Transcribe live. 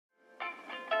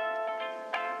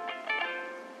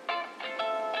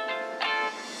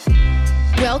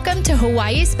Welcome to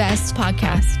Hawaii's Best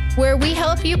podcast, where we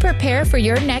help you prepare for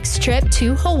your next trip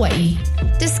to Hawaii.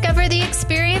 Discover the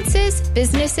experiences,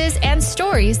 businesses, and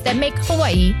stories that make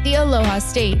Hawaii the Aloha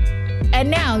State. And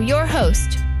now, your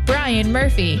host, Brian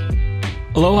Murphy.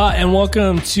 Aloha and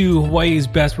welcome to Hawaii's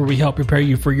Best, where we help prepare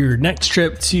you for your next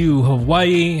trip to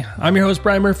Hawaii. I'm your host,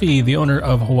 Brian Murphy, the owner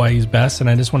of Hawaii's Best, and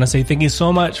I just want to say thank you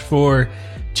so much for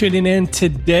tuning in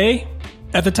today.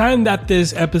 At the time that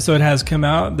this episode has come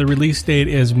out, the release date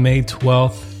is May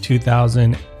 12th,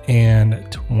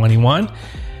 2021.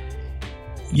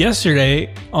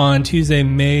 Yesterday, on Tuesday,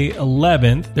 May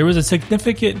 11th, there was a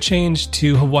significant change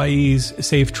to Hawaii's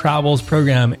Safe Travels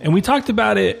program. And we talked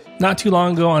about it not too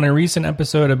long ago on a recent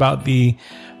episode about the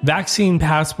vaccine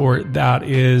passport that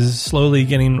is slowly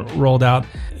getting rolled out.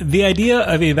 The idea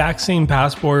of a vaccine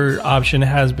passport option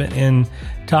has been in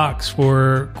talks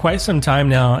for quite some time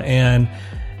now. And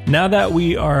now that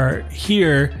we are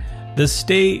here, the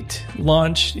state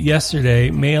launched yesterday,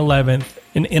 May 11th,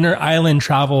 an inter-island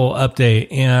travel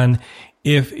update. And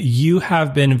if you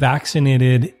have been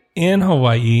vaccinated in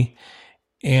Hawaii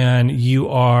and you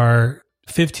are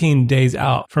 15 days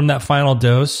out from that final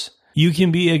dose, you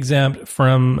can be exempt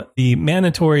from the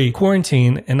mandatory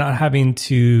quarantine and not having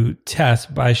to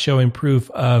test by showing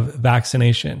proof of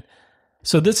vaccination.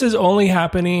 So this is only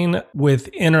happening with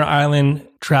inter-island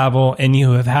travel, and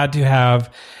you have had to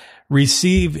have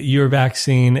received your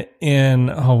vaccine in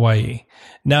Hawaii.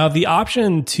 Now, the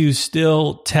option to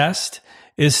still test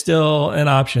is still an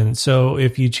option. So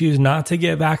if you choose not to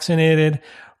get vaccinated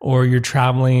or you're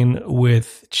traveling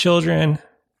with children,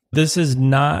 this is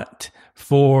not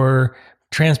for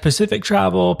trans-Pacific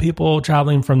travel, people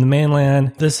traveling from the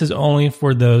mainland. This is only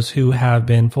for those who have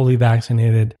been fully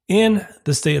vaccinated in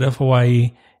the state of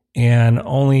Hawaii and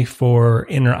only for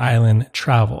inter-island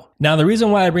travel. Now, the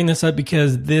reason why I bring this up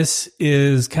because this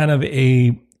is kind of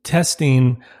a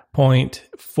testing point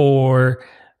for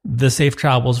the Safe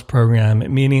Travels program,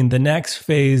 meaning the next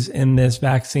phase in this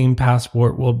vaccine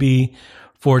passport will be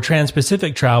for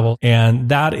trans-Pacific travel, and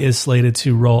that is slated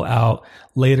to roll out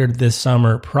later this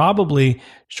summer, probably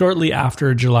shortly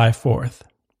after July 4th.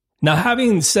 Now,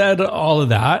 having said all of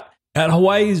that, at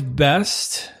Hawaii's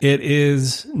Best, it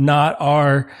is not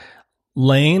our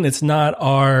lane, it's not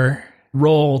our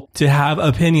role to have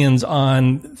opinions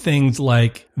on things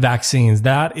like vaccines.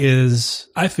 That is,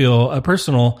 I feel, a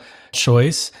personal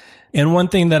choice. And one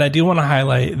thing that I do want to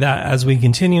highlight that as we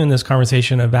continue in this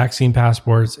conversation of vaccine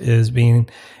passports is being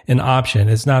an option.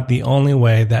 It's not the only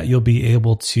way that you'll be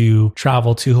able to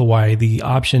travel to Hawaii. The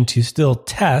option to still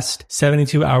test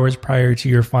 72 hours prior to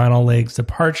your final leg's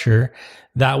departure,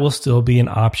 that will still be an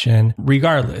option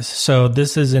regardless. So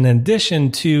this is in addition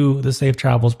to the Safe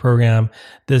Travels program,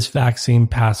 this vaccine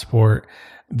passport,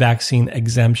 vaccine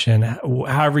exemption,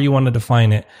 however you want to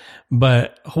define it.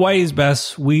 But Hawaii's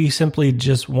Best, we simply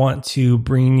just want to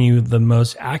bring you the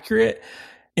most accurate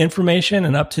information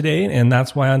and up to date. And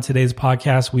that's why on today's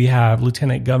podcast, we have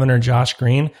Lieutenant Governor Josh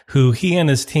Green, who he and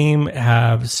his team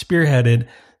have spearheaded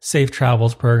Safe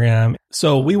Travels program.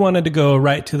 So we wanted to go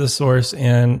right to the source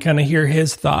and kind of hear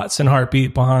his thoughts and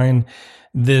heartbeat behind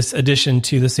this addition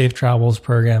to the Safe Travels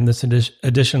program, this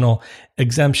additional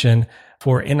exemption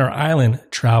for inter-island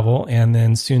travel. And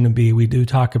then soon to be, we do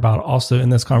talk about also in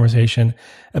this conversation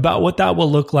about what that will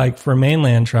look like for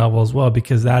mainland travel as well,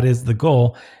 because that is the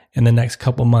goal in the next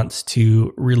couple months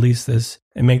to release this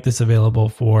and make this available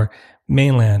for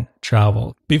mainland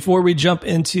travel. Before we jump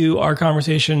into our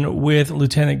conversation with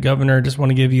Lieutenant Governor, just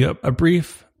want to give you a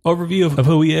brief overview of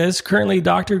who he is. Currently,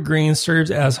 Dr. Green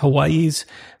serves as Hawaii's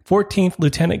 14th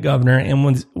Lieutenant Governor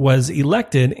and was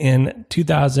elected in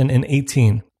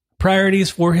 2018. Priorities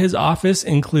for his office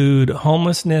include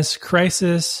homelessness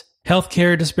crisis,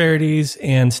 healthcare disparities,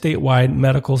 and statewide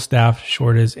medical staff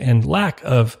shortage and lack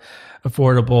of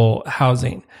affordable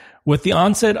housing. With the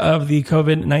onset of the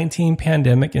COVID-19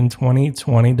 pandemic in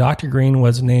 2020, Dr. Green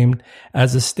was named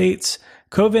as the state's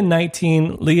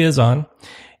COVID-19 liaison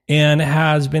and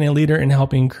has been a leader in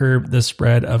helping curb the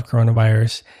spread of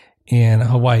coronavirus in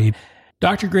Hawaii.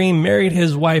 Dr. Green married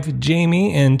his wife,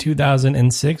 Jamie, in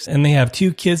 2006, and they have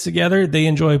 2 kids together. They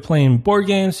enjoy playing board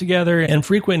games together and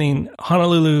frequenting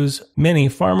Honolulu's many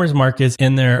farmers markets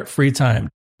in their free time.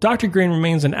 Dr. Green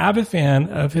remains an avid fan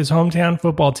of his hometown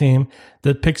football team,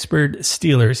 the Pittsburgh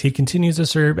Steelers. He continues to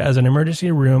serve as an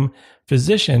emergency room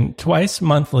physician twice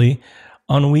monthly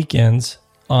on weekends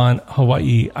on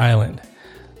Hawaii Island.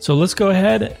 So let's go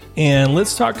ahead and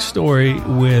let's talk story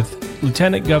with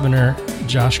Lieutenant Governor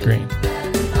Josh Green.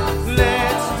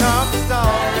 Let's talk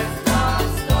story.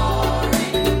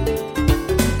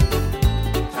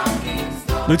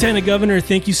 Lieutenant Governor,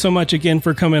 thank you so much again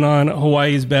for coming on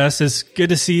Hawaii's Best. It's good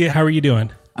to see you. How are you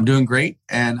doing? I'm doing great,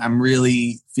 and I'm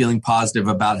really feeling positive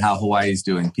about how Hawaii is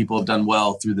doing. People have done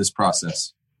well through this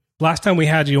process. Last time we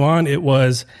had you on, it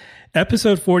was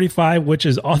episode 45, which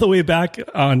is all the way back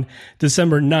on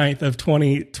December 9th of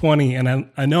 2020. And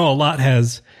I know a lot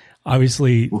has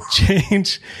obviously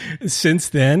changed since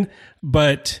then.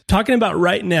 But talking about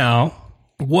right now,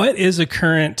 what is the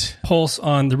current pulse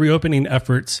on the reopening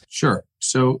efforts? Sure.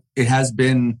 So it has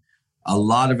been a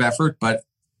lot of effort, but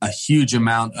a huge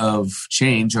amount of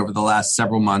change over the last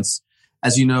several months.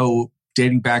 As you know,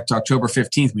 dating back to October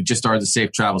 15th, we just started the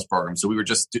Safe Travels program. So we were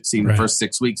just seeing the first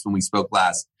 6 weeks when we spoke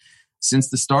last. Since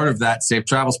the start of that Safe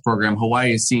Travels program,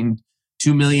 Hawaii has seen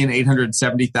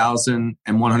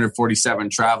 2,870,147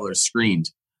 travelers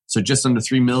screened. So just under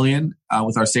 3 million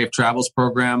with our Safe Travels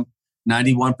program.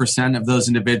 91% of those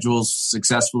individuals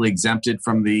successfully exempted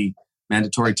from the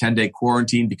mandatory 10-day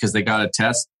quarantine because they got a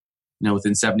test,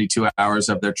 within 72 hours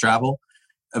of their travel.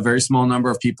 A very small number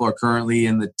of people are currently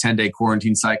in the 10-day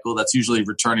quarantine cycle. That's usually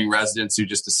returning residents who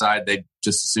just decide they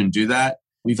just as soon do that.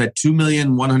 We've had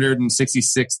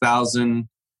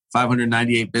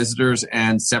 2,166,598 visitors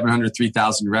and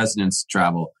 703,000 residents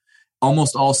travel.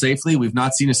 Almost all safely. We've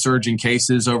not seen a surge in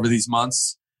cases over these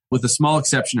months, with a small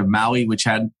exception of Maui, which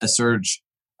had a surge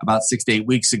about 6 to 8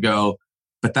 weeks ago,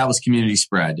 but that was community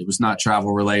spread. It was not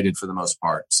travel related for the most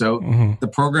part. So the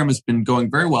program has been going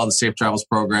very well, the Safe Travels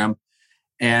program.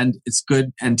 And it's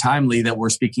good and timely that we're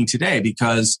speaking today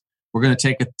because we're going to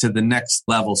take it to the next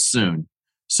level soon.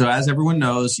 So as everyone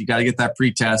knows, you got to get that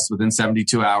pre-test within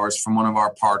 72 hours from one of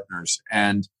our partners.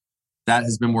 And that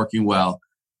has been working well.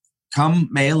 Come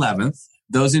May 11th,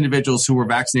 those individuals who were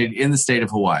vaccinated in the state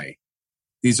of Hawaii,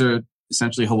 these are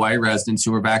essentially Hawaii residents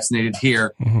who were vaccinated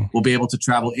here, will be able to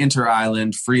travel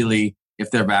inter-island freely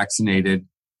if they're vaccinated.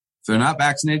 If they're not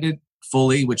vaccinated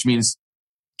fully, which means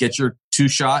get your 2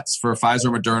 shots for Pfizer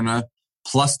or Moderna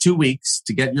plus 2 weeks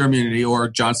to get your immunity, or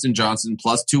Johnson & Johnson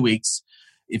plus 2 weeks.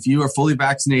 If you are fully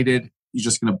vaccinated, you're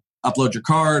just going to upload your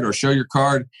card or show your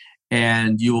card,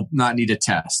 and you will not need a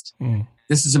test.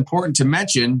 This is important to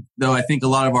mention, though I think a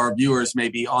lot of our viewers may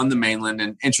be on the mainland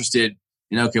and interested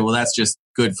in, okay, well, that's just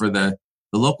good for the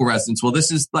local residents. Well,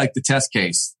 this is like the test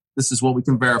case. This is what we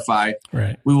can verify.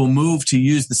 Right. We will move to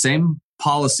use the same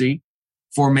policy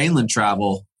for mainland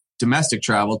travel, domestic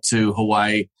travel to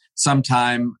Hawaii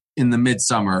sometime in the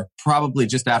midsummer, probably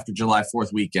just after July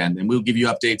 4th weekend. And we'll give you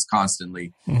updates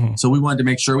constantly. So we wanted to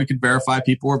make sure we could verify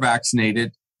people were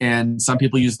vaccinated. And some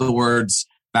people use the words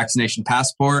vaccination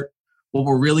passport. What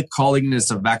we're really calling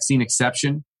this a vaccine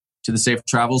exception to the Safe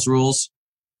Travels rules.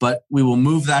 But we will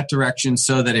move that direction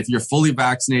so that if you're fully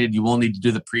vaccinated, you will need to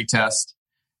do the pre-test.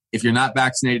 If you're not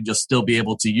vaccinated, you'll still be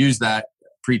able to use that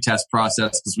pre-test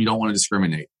process because we don't want to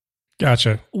discriminate.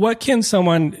 Gotcha. What can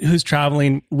someone who's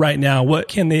traveling right now, what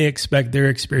can they expect their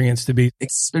experience to be?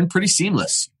 It's been pretty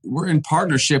seamless. We're in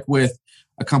partnership with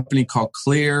a company called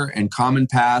Clear and Common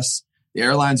Pass. The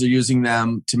airlines are using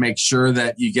them to make sure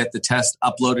that you get the test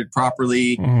uploaded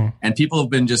properly. And people have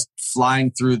been just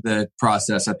flying through the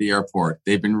process at the airport.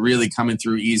 They've been really coming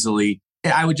through easily.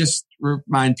 I would just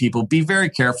remind people, be very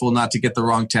careful not to get the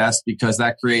wrong test because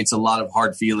that creates a lot of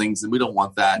hard feelings and we don't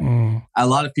want that. A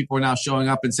lot of people are now showing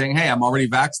up and saying, hey, I'm already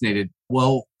vaccinated.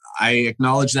 Well, I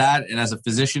acknowledge that. And as a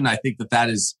physician, I think that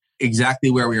is exactly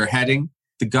where we are heading.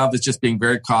 The Gov is just being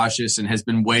very cautious and has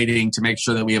been waiting to make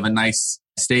sure that we have a nice,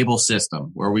 stable system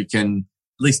where we can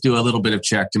at least do a little bit of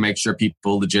check to make sure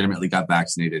people legitimately got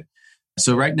vaccinated.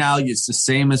 So right now, it's the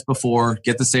same as before.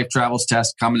 Get the Safe Travels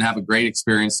test, come and have a great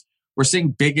experience. We're seeing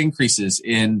big increases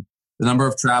in the number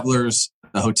of travelers,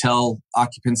 the hotel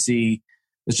occupancy.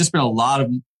 There's just been a lot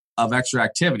of extra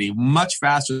activity, much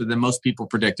faster than most people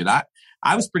predicted.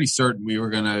 I was pretty certain we were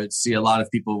going to see a lot of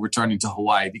people returning to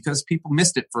Hawaii because people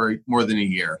missed it for more than a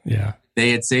year. Yeah. They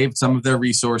had saved some of their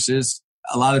resources.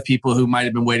 A lot of people who might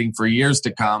have been waiting for years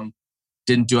to come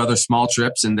didn't do other small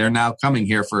trips, and they're now coming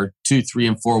here for 2, 3,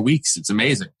 and 4 weeks. It's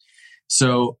amazing.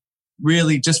 So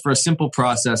really, just for a simple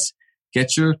process,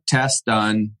 get your test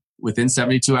done within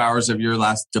 72 hours of your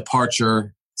last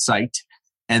departure site,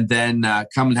 and then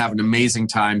come and have an amazing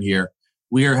time here.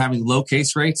 We are having low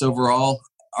case rates overall.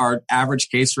 Our average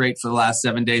case rate for the last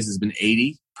 7 days has been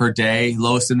 80 per day,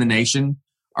 lowest in the nation.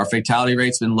 Our fatality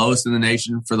rate's been lowest in the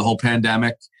nation for the whole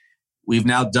pandemic. We've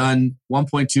now done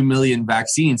 1.2 million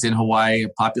vaccines in Hawaii, a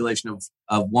population of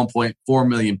 1.4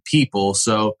 million people.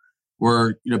 So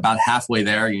we're about halfway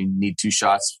there. You need 2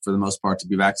 shots for the most part to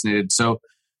be vaccinated. So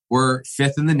we're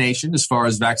 5th in the nation as far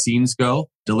as vaccines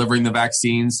go, delivering the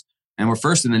vaccines. And we're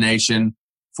 1st in the nation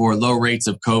for low rates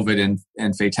of COVID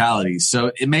and fatalities.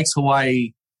 So it makes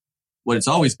Hawaii what it's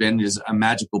always been, is a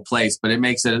magical place, but it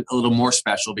makes it a little more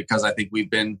special because I think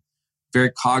we've been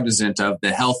very cognizant of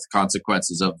the health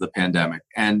consequences of the pandemic.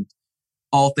 And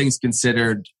all things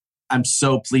considered, I'm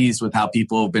so pleased with how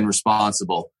people have been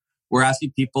responsible. We're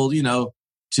asking people,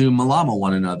 to malama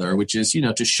one another, which is,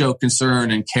 to show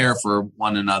concern and care for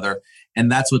one another.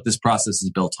 And that's what this process is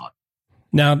built on.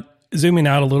 Now, zooming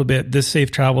out a little bit, this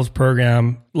Safe Travels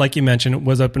program, like you mentioned,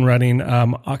 was up and running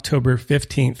October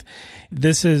 15th.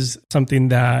 This is something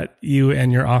that you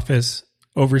and your office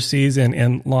oversees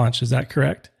and launch. Is that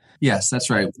correct? Yes, that's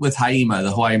right. With HIEMA,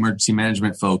 the Hawaii Emergency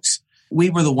Management folks, we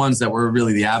were the ones that were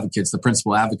really the advocates, the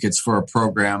principal advocates for a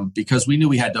program, because we knew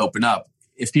we had to open up.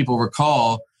 If people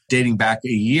recall, dating back a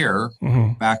year,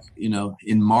 back,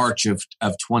 in March of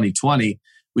 2020,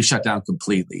 we shut down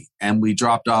completely and we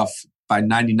dropped off by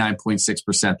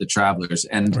 99.6% the travelers.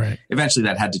 And eventually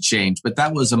that had to change. But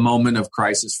that was a moment of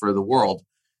crisis for the world.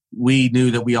 We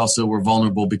knew that we also were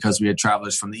vulnerable because we had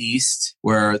travelers from the East,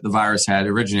 where the virus had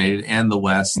originated, and the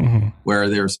West, where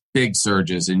there's big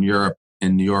surges in Europe,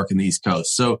 in New York, and the East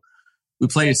Coast. So we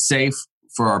played it safe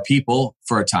for our people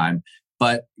for a time.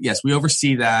 But yes, we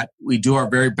oversee that. We do our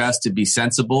very best to be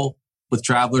sensible with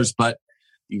travelers, but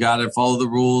you got to follow the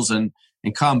rules and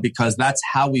come, because that's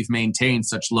how we've maintained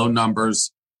such low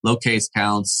numbers, low case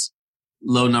counts,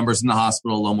 low numbers in the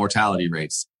hospital, low mortality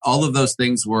rates. All of those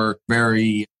things were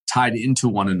very tied into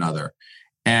one another.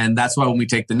 And that's why when we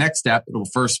take the next step, it'll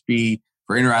first be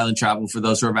for inter-island travel for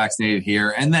those who are vaccinated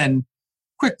here. And then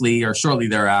quickly or shortly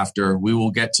thereafter, we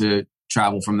will get to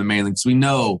travel from the mainland, because we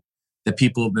know that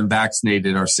people who have been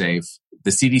vaccinated are safe.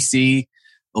 The CDC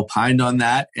opined on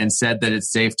that and said that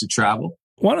it's safe to travel.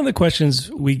 One of the questions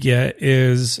we get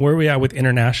is, where are we at with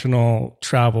international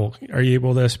travel? Are you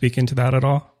able to speak into that at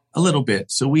all? A little bit.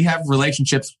 So we have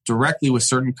relationships directly with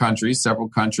certain countries, several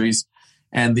countries,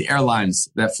 and the airlines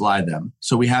that fly them.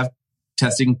 So we have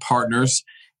testing partners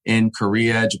in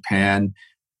Korea, Japan,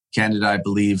 Canada, I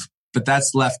believe, but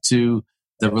that's left to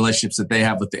the relationships that they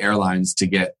have with the airlines to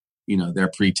get,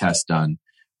 their pre-test done.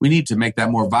 We need to make that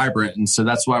more vibrant. And so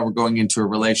that's why we're going into a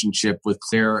relationship with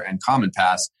Clear and Common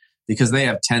Pass, because they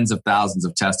have tens of thousands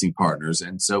of testing partners.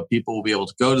 And so people will be able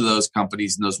to go to those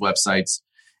companies and those websites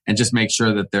and just make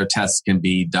sure that their tests can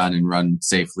be done and run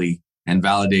safely and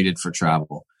validated for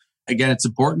travel. Again, it's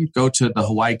important. Go to the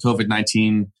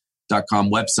hawaiicovid19.com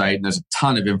website, and there's a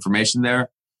ton of information there.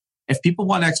 If people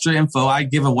want extra info, I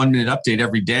give a 1-minute update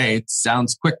every day. It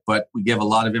sounds quick, but we give a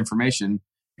lot of information.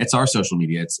 It's our social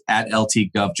media. It's at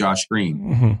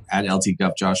 @LTGovJoshGreen, at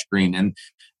 @LTGovJoshGreen. And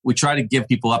we try to give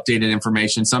people updated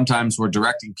information. Sometimes we're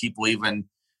directing people even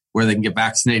where they can get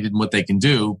vaccinated and what they can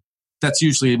do. That's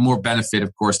usually more benefit,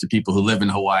 of course, to people who live in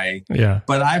Hawaii. Yeah.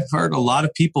 But I've heard a lot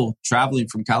of people traveling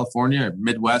from California or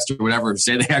Midwest or whatever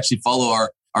say they actually follow our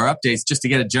updates just to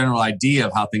get a general idea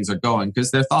of how things are going,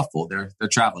 because they're thoughtful. They're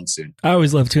traveling soon. I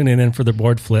always love tuning in for the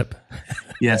board flip.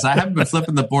 Yes, I haven't been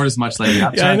flipping the board as much lately.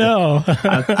 I know.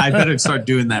 I better start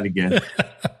doing that again.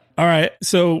 All right.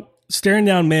 So staring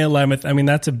down May 11th, I mean,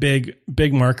 that's a big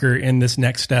marker in this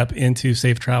next step into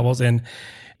safe travels. And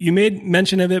you made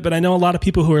mention of it, but I know a lot of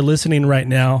people who are listening right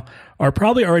now are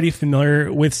probably already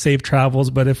familiar with safe travels.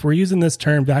 But if we're using this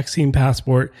term vaccine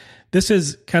passport, this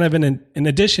is kind of in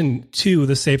addition to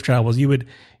the safe travels. You would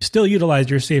still utilize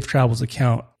your safe travels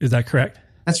account. Is that correct?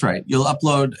 That's right. You'll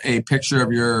upload a picture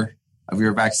of your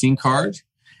vaccine card,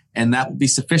 and that will be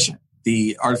sufficient.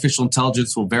 The artificial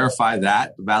intelligence will verify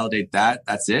that, validate that.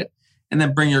 That's it. And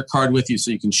then bring your card with you so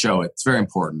you can show it. It's very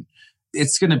important.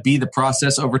 It's going to be the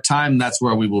process over time. That's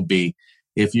where we will be.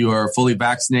 If you are fully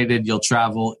vaccinated, you'll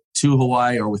travel to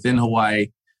Hawaii or within Hawaii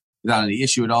without any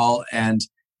issue at all. And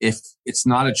if it's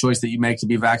not a choice that you make to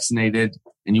be vaccinated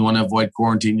and you want to avoid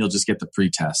quarantine, you'll just get the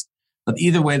pre-test. But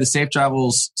either way, the Safe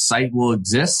Travels site will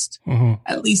exist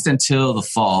at least until the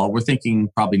fall. We're thinking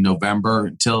probably November,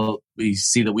 until we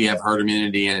see that we have herd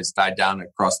immunity and it's died down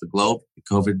across the globe, the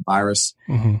COVID virus.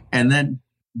 And then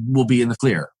we'll be in the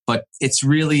clear. But it's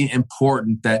really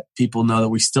important that people know that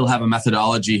we still have a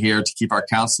methodology here to keep our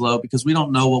counts low, because we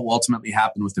don't know what will ultimately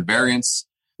happen with the variants.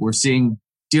 We're seeing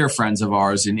dear friends of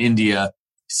ours in India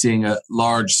seeing a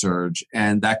large surge,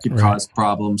 and that could cause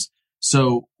problems.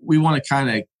 So we want to kind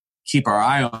of keep our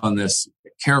eye on this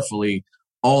carefully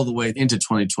all the way into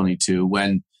 2022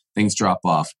 when things drop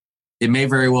off. It may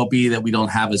very well be that we don't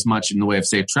have as much in the way of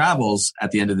safe travels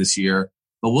at the end of this year,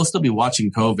 but we'll still be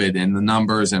watching COVID and the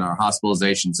numbers and our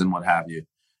hospitalizations and what have you,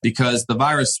 because the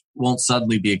virus won't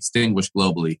suddenly be extinguished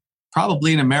globally.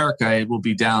 Probably in America, it will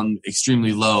be down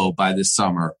extremely low by this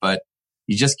summer, but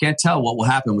you just can't tell what will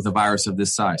happen with a virus of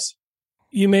this size.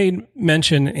 You made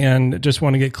mention, and just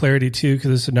want to get clarity too,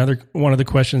 because it's another one of the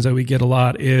questions that we get a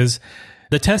lot, is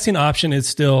the testing option is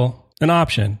still an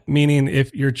option, meaning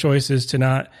if your choice is to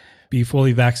not be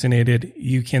fully vaccinated,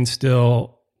 you can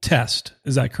still test.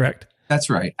 Is that correct? That's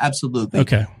right. Absolutely.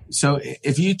 Okay. So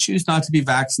if you choose not to be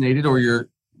vaccinated, or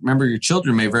remember your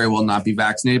children may very well not be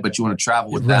vaccinated, but you want to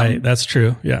travel with them. Right. That's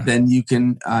true. Yeah. Then you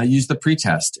can use the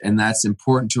pretest. And that's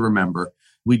important to remember.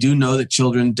 We do know that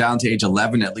children down to age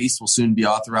 11 at least will soon be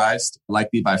authorized,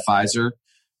 likely by Pfizer,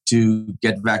 to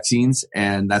get vaccines.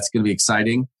 And that's going to be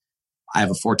exciting. I have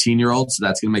a 14-year-old, so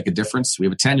that's going to make a difference. We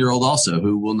have a 10-year-old also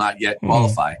who will not yet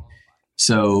qualify.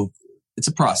 So it's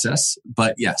a process.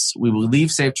 But yes, we will leave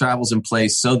safe travels in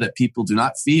place so that people do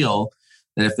not feel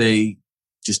that if they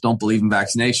just don't believe in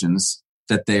vaccinations,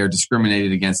 that they are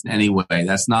discriminated against in any way.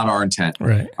 That's not our intent.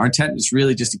 Right. Our intent is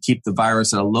really just to keep the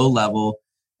virus at a low level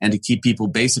and to keep people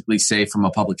basically safe from a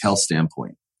public health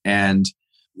standpoint. And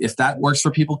if that works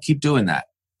for people, keep doing that.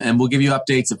 And we'll give you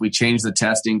updates if we change the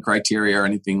testing criteria or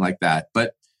anything like that.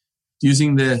 But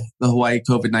using the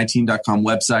HawaiiCovid19.com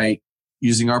website,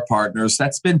 using our partners,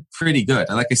 that's been pretty good.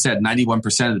 Like I said,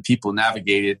 91% of the people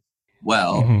navigated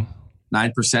well.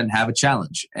 9% have a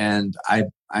challenge. And I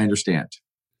understand.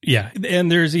 Yeah.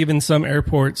 And there's even some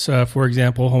airports, for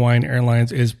example, Hawaiian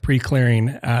Airlines is pre-clearing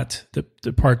at the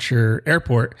departure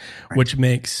airport, which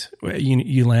makes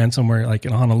you land somewhere like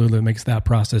in Honolulu, it makes that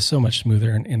process so much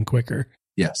smoother and quicker.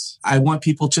 Yes. I want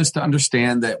people just to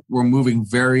understand that we're moving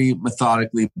very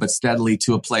methodically but steadily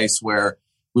to a place where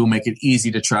we'll make it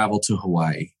easy to travel to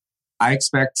Hawaii. I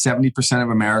expect 70% of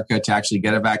America to actually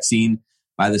get a vaccine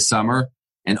by the summer.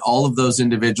 And all of those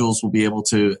individuals will be able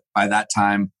to, by that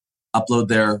time,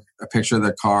 upload a picture of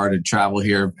their card and travel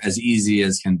here as easy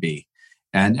as can be.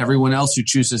 And everyone else who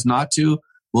chooses not to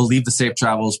will leave the Safe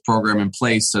Travels program in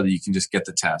place so that you can just get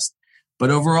the test.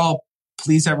 But overall,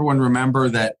 please everyone remember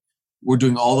that we're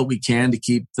doing all that we can to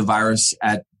keep the virus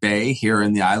at bay here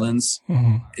in the islands.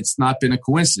 It's not been a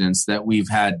coincidence that we've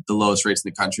had the lowest rates in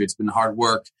the country. It's been hard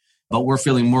work, but we're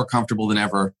feeling more comfortable than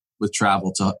ever with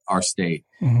travel to our state.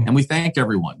 And we thank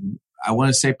everyone. I want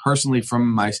to say personally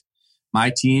from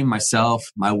my team,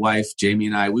 myself, my wife, Jamie,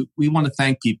 and I, we want to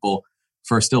thank people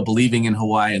for still believing in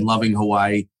Hawaii and loving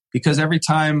Hawaii, because every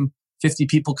time 50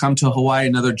 people come to Hawaii,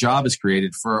 another job is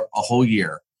created for a whole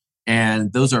year.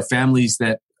 And those are families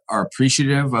that are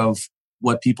appreciative of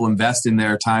what people invest in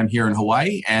their time here in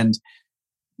Hawaii. And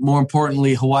more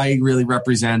importantly, Hawaii really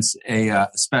represents a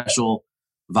special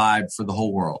vibe for the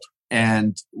whole world.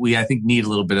 And we, I think, need a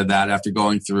little bit of that after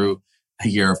going through a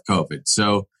year of COVID.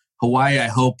 So Hawaii, I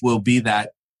hope, will be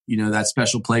that, that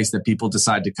special place that people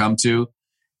decide to come to.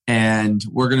 And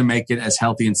we're going to make it as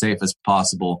healthy and safe as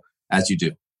possible as you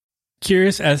do.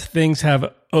 Curious, as things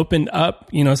have opened up,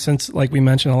 since, like we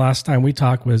mentioned the last time we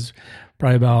talked was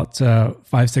probably about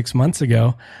 5-6 months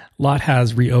ago, a lot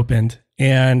has reopened.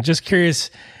 And just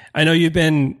curious, I know you've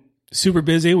been super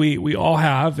busy. We all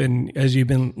have, and as you've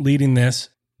been leading this.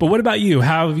 But what about you?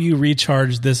 How have you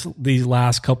recharged these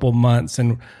last couple months?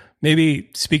 And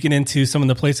maybe speaking into some of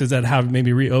the places that have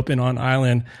maybe reopened on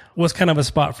island, what's kind of a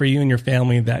spot for you and your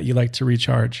family that you like to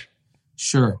recharge?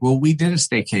 Sure. Well, we did a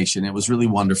staycation. It was really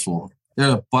wonderful.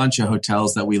 There are a bunch of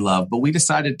hotels that we love, but we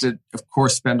decided to, of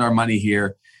course, spend our money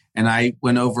here. And I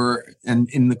went over, and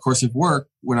in the course of work,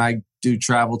 when I do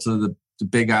travel to the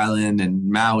Big Island and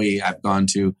Maui, I've gone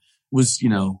to, was,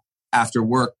 after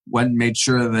work, went and made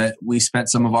sure that we spent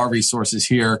some of our resources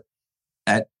here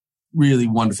at really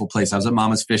wonderful place. I was at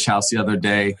Mama's Fish House the other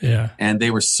day, and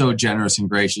they were so generous and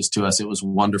gracious to us. It was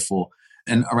wonderful.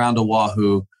 And around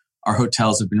Oahu, our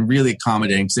hotels have been really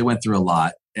accommodating because they went through a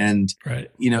lot. And,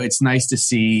 it's nice to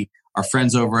see our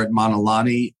friends over at Mauna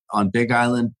Lani on Big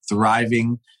Island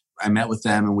thriving. I met with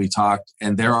them and we talked,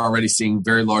 and they're already seeing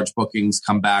very large bookings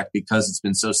come back because it's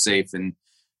been so safe, and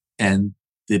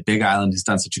the Big Island has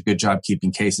done such a good job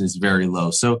keeping cases very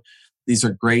low. So these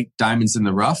are great diamonds in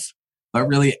the rough, but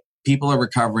really people are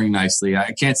recovering nicely.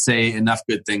 I can't say enough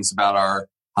good things about our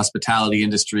hospitality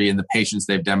industry and the patience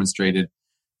they've demonstrated,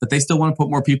 but they still want to put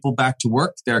more people back to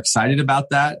work. They're excited about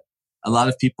that. A lot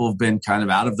of people have been kind of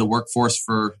out of the workforce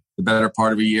for the better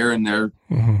part of a year, and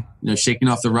they're shaking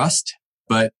off the rust.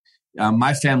 But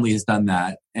my family has done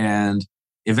that. And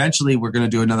eventually we're going to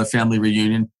do another family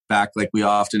reunion back like we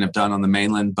often have done on the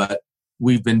mainland. But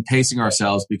we've been pacing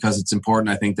ourselves because it's important,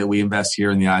 I think, that we invest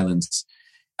here in the islands.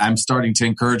 I'm starting to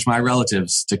encourage my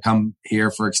relatives to come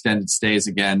here for extended stays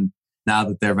again now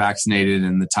that they're vaccinated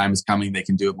and the time is coming they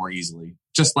can do it more easily.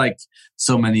 Just like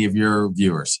so many of your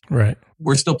viewers. Right.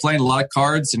 We're still playing a lot of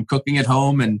cards and cooking at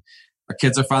home and our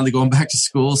kids are finally going back to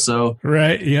school. So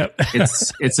right. Yep.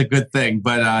 it's a good thing.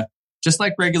 But just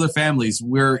like regular families,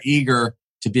 we're eager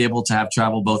to be able to have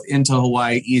travel both into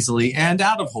Hawaii easily and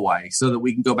out of Hawaii so that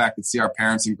we can go back and see our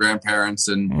parents and grandparents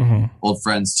and old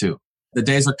friends too. The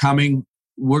days are coming.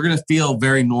 We're going to feel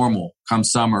very normal come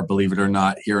summer, believe it or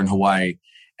not, here in Hawaii.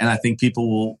 And I think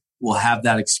people will have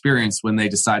that experience when they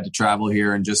decide to travel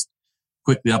here and just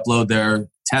quickly upload their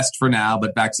test for now,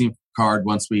 but vaccine card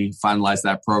once we finalize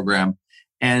that program.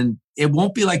 And it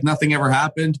won't be like nothing ever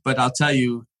happened, but I'll tell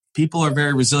you, people are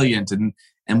very resilient. And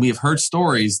we have heard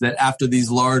stories that after these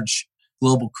large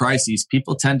global crises,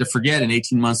 people tend to forget in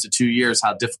 18 months to 2 years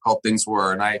how difficult things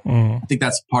were. And I think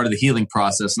that's part of the healing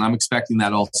process. And I'm expecting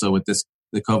that also with the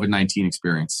COVID-19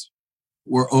 experience.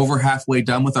 We're over halfway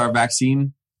done with our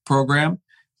vaccine program.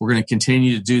 We're going to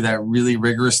continue to do that really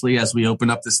rigorously as we open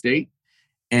up the state.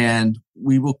 And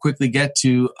we will quickly get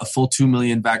to a full 2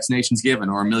 million vaccinations given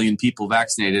or 1 million people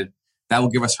vaccinated. That will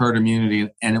give us herd immunity,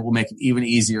 and it will make it even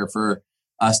easier for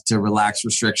us to relax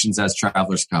restrictions as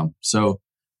travelers come. So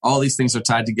all these things are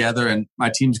tied together, and my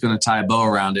team's going to tie a bow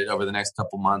around it over the next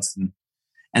couple months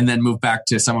and then move back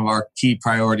to some of our key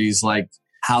priorities like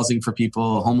housing for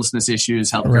people, homelessness issues,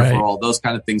 healthcare for all. Those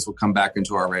kind of things will come back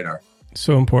into our radar.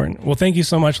 So important. Well, thank you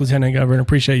so much, Lieutenant Governor.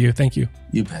 Appreciate you. Thank you.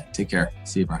 You bet. Take care.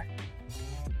 See you, Brian.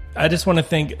 I just want to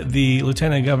thank the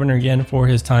Lieutenant Governor again for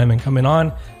his time and coming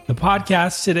on the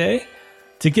podcast today.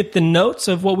 To get the notes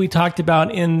of what we talked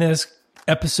about in this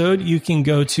episode, you can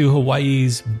go to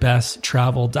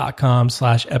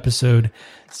hawaiisbesttravel.com/episode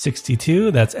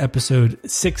 62. That's episode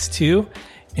 62.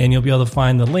 And you'll be able to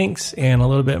find the links and a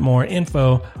little bit more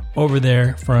info over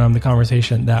there from the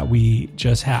conversation that we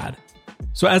just had.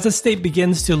 So as the state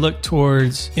begins to look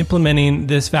towards implementing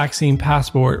this vaccine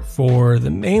passport for the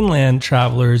mainland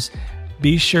travelers,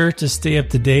 be sure to stay up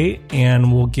to date,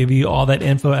 and we'll give you all that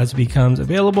info as it becomes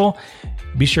available.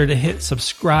 Be sure to hit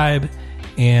subscribe.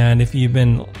 And if you've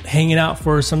been hanging out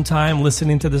for some time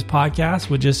listening to this podcast,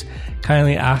 we'll just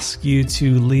kindly ask you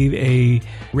to leave a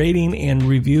rating and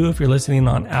review if you're listening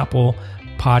on Apple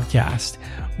Podcast.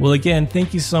 Well, again,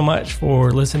 thank you so much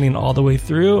for listening all the way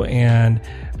through and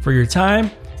for your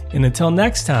time. And until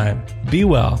next time, be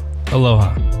well.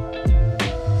 Aloha.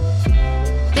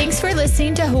 Thanks for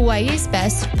listening to Hawaii's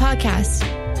Best Podcast.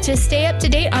 To stay up to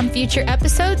date on future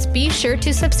episodes, be sure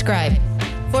to subscribe.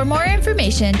 For more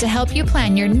information to help you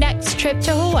plan your next trip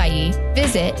to Hawaii,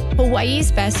 visit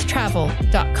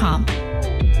hawaiisbesttravel.com.